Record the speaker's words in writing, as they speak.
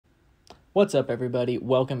What's up everybody,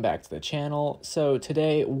 welcome back to the channel. So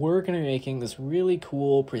today we're going to be making this really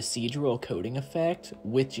cool procedural coding effect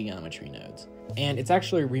with geometry nodes. And it's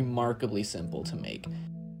actually remarkably simple to make.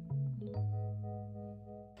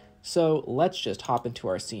 So let's just hop into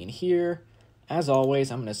our scene here. As always,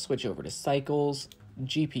 I'm going to switch over to cycles,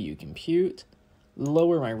 GPU compute,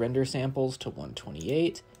 lower my render samples to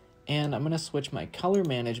 128, and I'm going to switch my color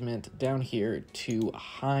management down here to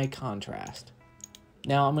high contrast.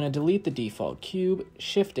 Now I'm going to delete the default cube,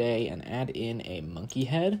 Shift A, and add in a monkey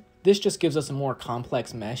head. This just gives us a more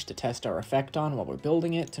complex mesh to test our effect on while we're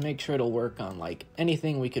building it to make sure it'll work on like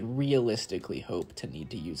anything we could realistically hope to need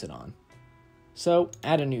to use it on. So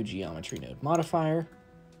add a new geometry node modifier,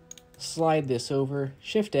 slide this over,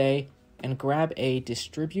 Shift A, and grab a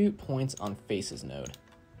distribute points on faces node.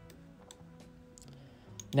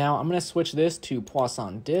 Now I'm going to switch this to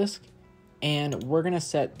Poisson disk, and we're going to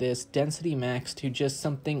set this density max to just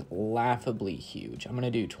something laughably huge. I'm going to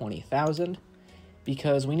do 20,000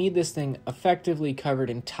 because we need this thing effectively covered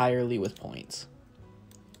entirely with points.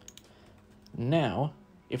 Now,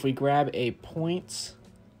 if we grab a points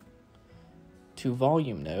to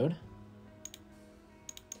volume node,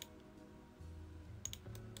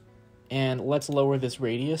 and let's lower this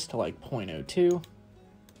radius to like 0.02,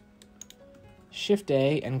 Shift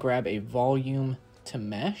A and grab a volume to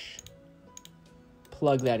mesh,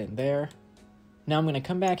 plug that in there. Now I'm going to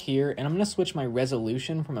come back here and I'm going to switch my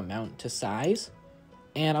resolution from amount to size,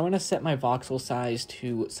 and I'm going to set my voxel size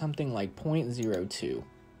to something like 0.02.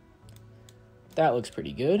 That looks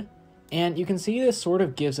pretty good, and you can see this sort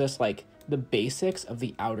of gives us like the basics of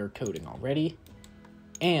the outer coding already,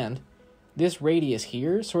 and this radius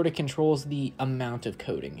here sort of controls the amount of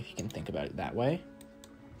coding, if you can think about it that way.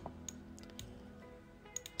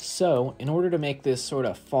 So in order to make this sort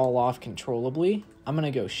of fall off controllably, I'm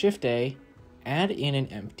going to go Shift A, add in an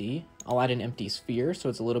empty. I'll add an empty sphere so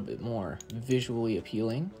it's a little bit more visually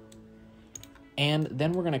appealing. And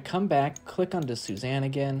then we're going to come back, click onto Suzanne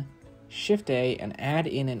again, Shift A, and add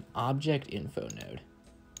in an object info node.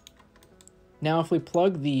 Now if we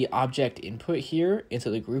plug the object input here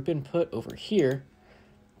into the group input over here,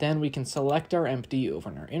 then we can select our empty over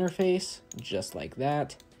in our interface, just like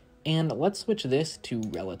that. And let's switch this to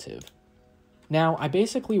relative. Now, I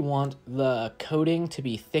basically want the coding to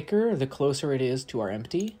be thicker the closer it is to our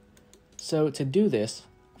empty. So to do this,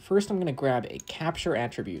 first I'm going to grab a capture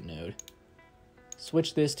attribute node,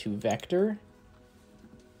 switch this to vector,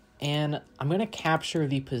 and I'm going to capture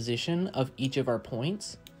the position of each of our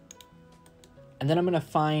points. And then I'm going to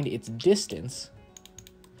find its distance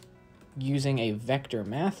using a vector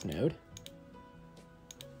math node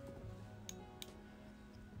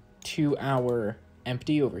to our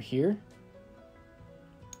empty over here.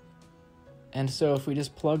 And so if we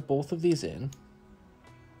just plug both of these in,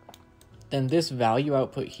 then this value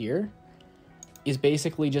output here is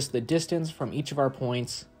basically just the distance from each of our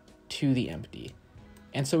points to the empty.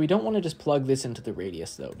 And so we don't want to just plug this into the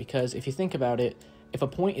radius though, because if you think about it, if a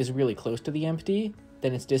point is really close to the empty,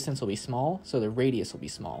 then its distance will be small, so the radius will be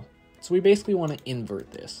small. So we basically want to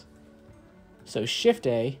invert this. So Shift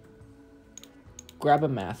A, grab a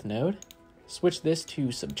math node, switch this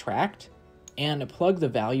to subtract, and plug the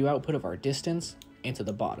value output of our distance into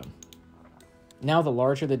the bottom. Now the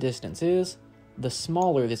larger the distance is, the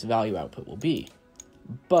smaller this value output will be.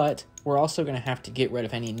 But we're also going to have to get rid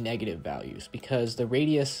of any negative values because the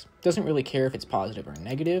radius doesn't really care if it's positive or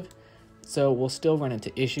negative, so we'll still run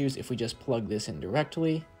into issues if we just plug this in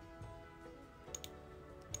directly.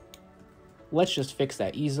 Let's just fix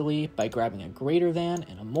that easily by grabbing a greater than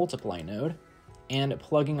and a multiply node, and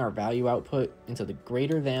plugging our value output into the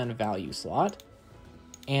greater than value slot,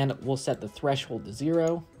 and we'll set the threshold to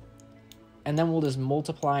 0, and then we'll just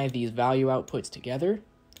multiply these value outputs together,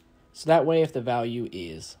 so that way if the value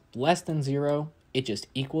is less than 0, it just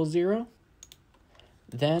equals 0.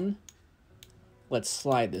 Then let's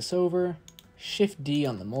slide this over, Shift D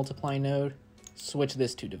on the multiply node, switch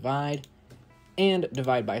this to divide, and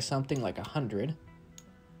divide by something like 100.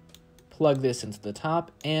 Plug this into the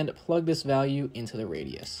top, and plug this value into the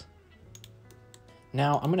radius.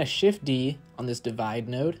 Now I'm going to Shift D on this divide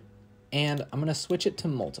node, and I'm going to switch it to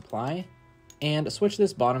multiply, and switch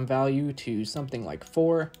this bottom value to something like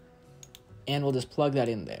 4, and we'll just plug that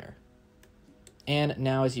in there. And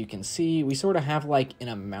now as you can see, we sort of have like an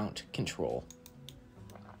amount control.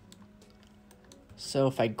 So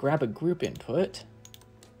if I grab a group input,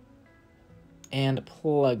 and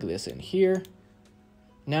plug this in here,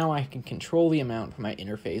 now I can control the amount from my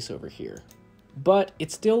interface over here. But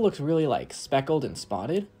it still looks really like speckled and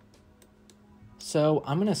spotted. So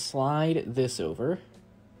I'm going to slide this over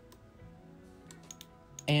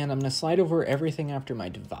And I'm going to slide over everything after my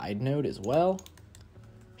divide node as well.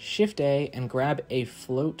 Shift A and grab a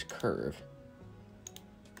float curve.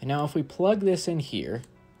 And now if we plug this in here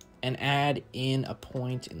and add in a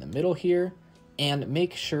point in the middle here and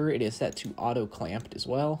make sure it is set to auto clamped as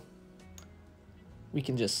well, we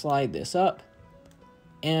can just slide this up.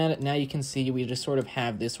 And now you can see we just sort of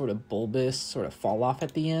have this sort of bulbous sort of fall off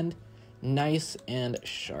at the end. Nice and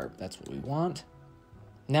sharp, that's what we want.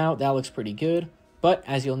 Now that looks pretty good, but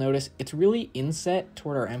as you'll notice, it's really inset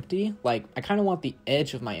toward our empty. Like, I kind of want the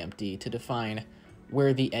edge of my empty to define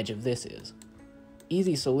where the edge of this is.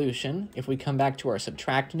 Easy solution, if we come back to our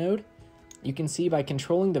subtract node, you can see by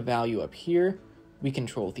controlling the value up here, we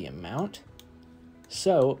control the amount.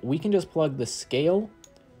 So we can just plug the scale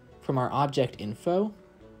from our object info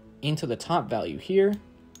into the top value here,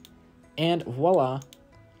 and voila.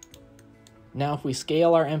 Now if we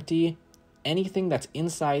scale our empty, anything that's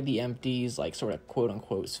inside the empty's like sort of quote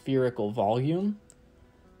unquote spherical volume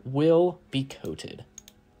will be coated.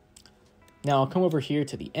 Now I'll come over here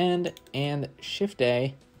to the end and Shift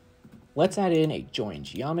A. Let's add in a join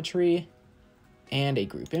geometry and a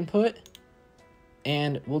group input.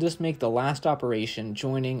 And we'll just make the last operation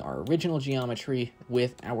joining our original geometry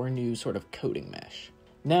with our new sort of coating mesh.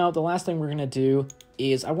 Now, the last thing we're going to do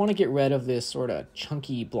is I want to get rid of this sort of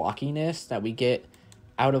chunky blockiness that we get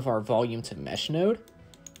out of our volume to mesh node.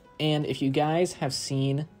 And if you guys have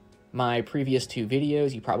seen my previous two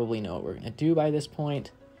videos, you probably know what we're going to do by this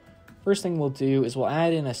point. First thing we'll do is we'll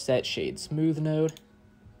add in a set shade smooth node,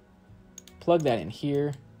 plug that in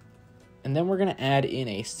here, and then we're going to add in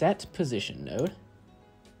a set position node,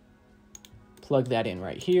 plug that in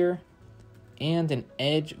right here, and an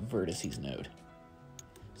edge vertices node.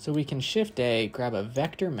 So we can Shift A, grab a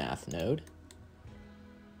vector math node,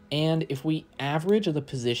 and if we average the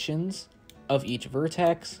positions of each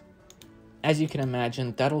vertex, as you can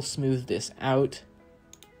imagine, that'll smooth this out.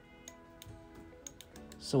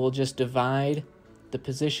 So we'll just divide the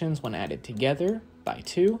positions when added together by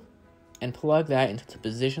 2, and plug that into the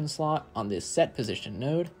position slot on this set position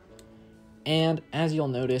node. And as you'll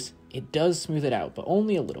notice, it does smooth it out, but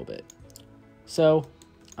only a little bit. So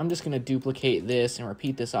I'm just going to duplicate this and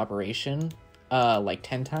repeat this operation like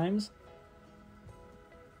 10 times.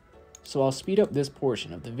 So I'll speed up this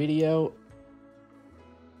portion of the video.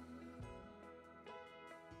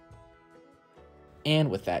 And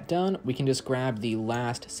with that done, we can just grab the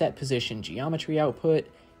last set position geometry output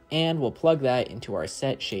and we'll plug that into our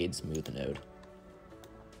set shade smooth node.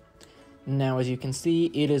 Now, as you can see,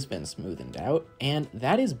 it has been smoothened out, and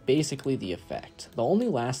that is basically the effect. The only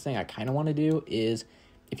last thing I kind of want to do is,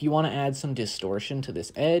 if you want to add some distortion to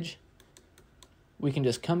this edge, we can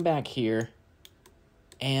just come back here,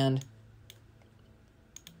 and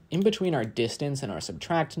in between our distance and our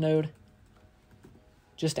subtract node,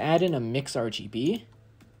 just add in a mix RGB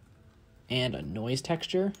and a noise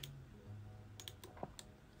texture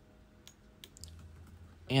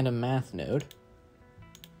and a math node.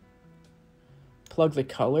 Plug the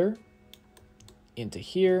color into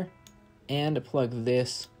here and plug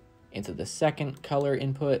this into the second color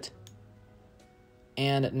input.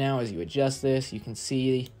 And now as you adjust this, you can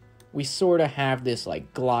see we sort of have this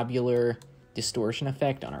like globular distortion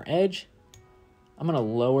effect on our edge. I'm going to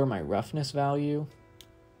lower my roughness value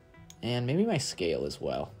and maybe my scale as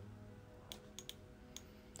well.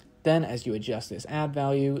 Then as you adjust this add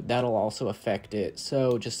value, that'll also affect it.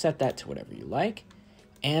 So just set that to whatever you like.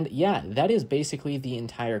 And yeah, that is basically the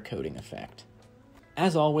entire coating effect.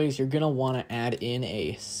 As always, you're going to want to add in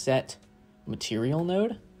a set material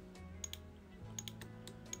node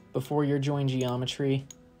before your join geometry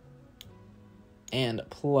and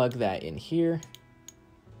plug that in here.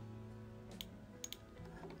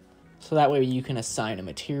 So that way you can assign a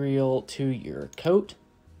material to your coat.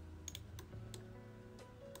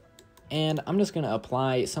 And I'm just going to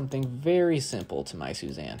apply something very simple to my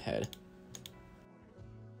Suzanne head.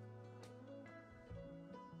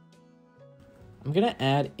 I'm going to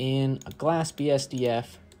add in a glass BSDF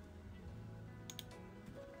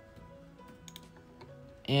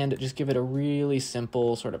and just give it a really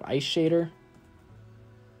simple sort of ice shader.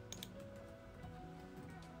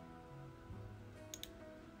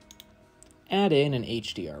 Add in an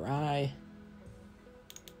HDRI.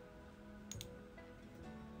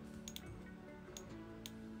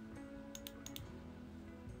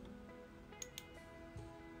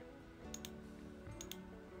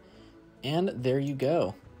 And there you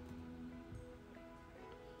go.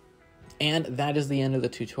 And that is the end of the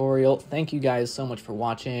tutorial. Thank you guys so much for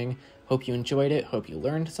watching. Hope you enjoyed it. Hope you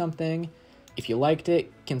learned something. If you liked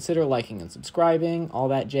it, consider liking and subscribing, all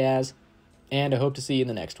that jazz. And I hope to see you in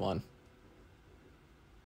the next one.